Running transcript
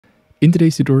In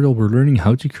today's tutorial, we're learning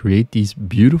how to create these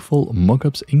beautiful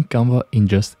mockups in Canva in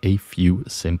just a few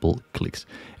simple clicks.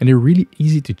 And they're really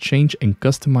easy to change and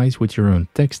customize with your own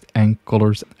text and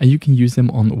colors, and you can use them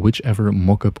on whichever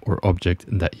mockup or object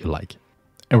that you like.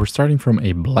 And we're starting from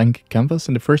a blank canvas,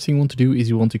 and the first thing you want to do is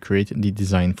you want to create the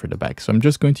design for the back. So I'm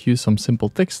just going to use some simple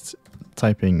text,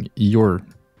 typing your,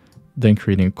 then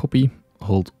creating a copy,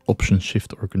 hold Option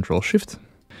Shift or Control Shift,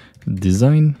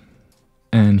 design,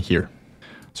 and here.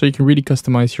 So you can really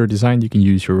customize your design. You can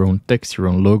use your own text, your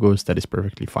own logos. That is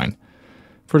perfectly fine.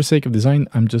 For the sake of design,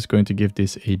 I'm just going to give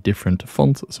this a different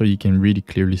font so you can really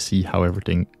clearly see how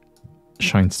everything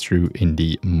shines through in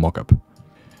the mockup.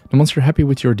 And once you're happy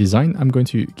with your design, I'm going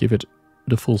to give it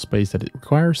the full space that it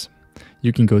requires.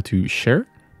 You can go to Share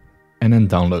and then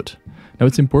Download. Now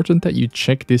it's important that you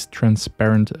check this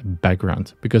transparent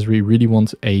background because we really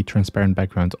want a transparent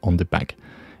background on the back.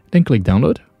 Then click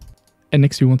Download. And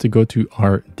next we want to go to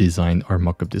our design, our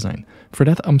mockup design. For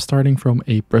that, I'm starting from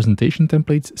a presentation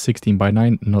template,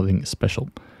 16:9, nothing special.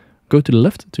 Go to the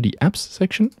left to the apps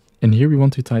section, and here we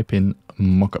want to type in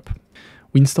mockup.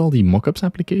 We install the mockups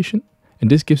application, and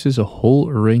this gives us a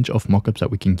whole range of mockups that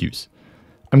we can use.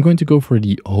 I'm going to go for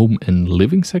the home and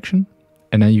living section,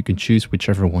 and then you can choose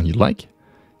whichever one you like.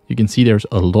 You can see there's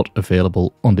a lot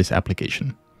available on this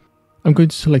application. I'm going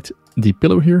to select the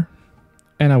pillow here,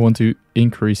 and I want to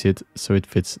increase it so it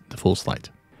fits the full slide.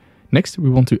 Next, we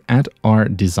want to add our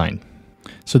design.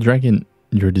 So drag in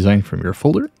your design from your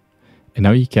folder, and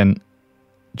now you can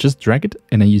just drag it,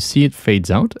 and then you see it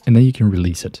fades out, and then you can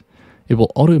release it. It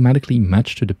will automatically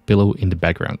match to the pillow in the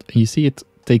background. And you see it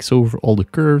takes over all the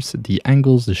curves, the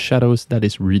angles, the shadows. That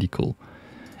is really cool.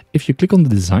 If you click on the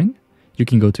design, you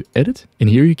can go to Edit, and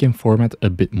here you can format a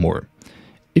bit more.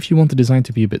 If you want the design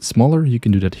to be a bit smaller, you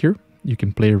can do that here. You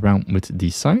can play around with the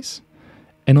size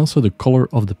and also the color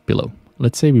of the pillow.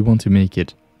 Let's say we want to make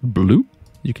it blue.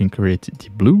 You can create the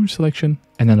blue selection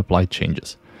and then apply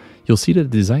changes. You'll see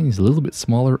that the design is a little bit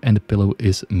smaller and the pillow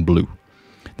is blue.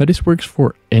 Now this works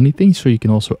for anything, so you can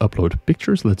also upload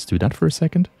pictures. Let's do that for a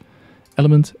second.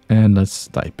 Element, and let's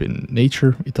type in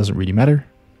nature. It doesn't really matter.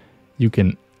 You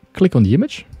can click on the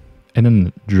image and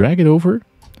then drag it over,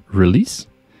 release,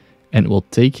 and it will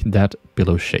take that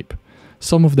pillow shape.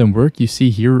 Some of them work. You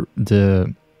see here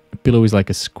the pillow is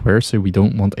like a square, so we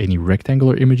don't want any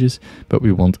rectangular images, but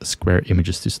we want square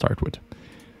images to start with.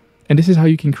 And this is how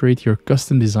you can create your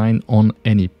custom design on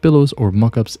any pillows or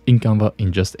mockups in Canva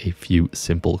in just a few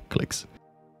simple clicks.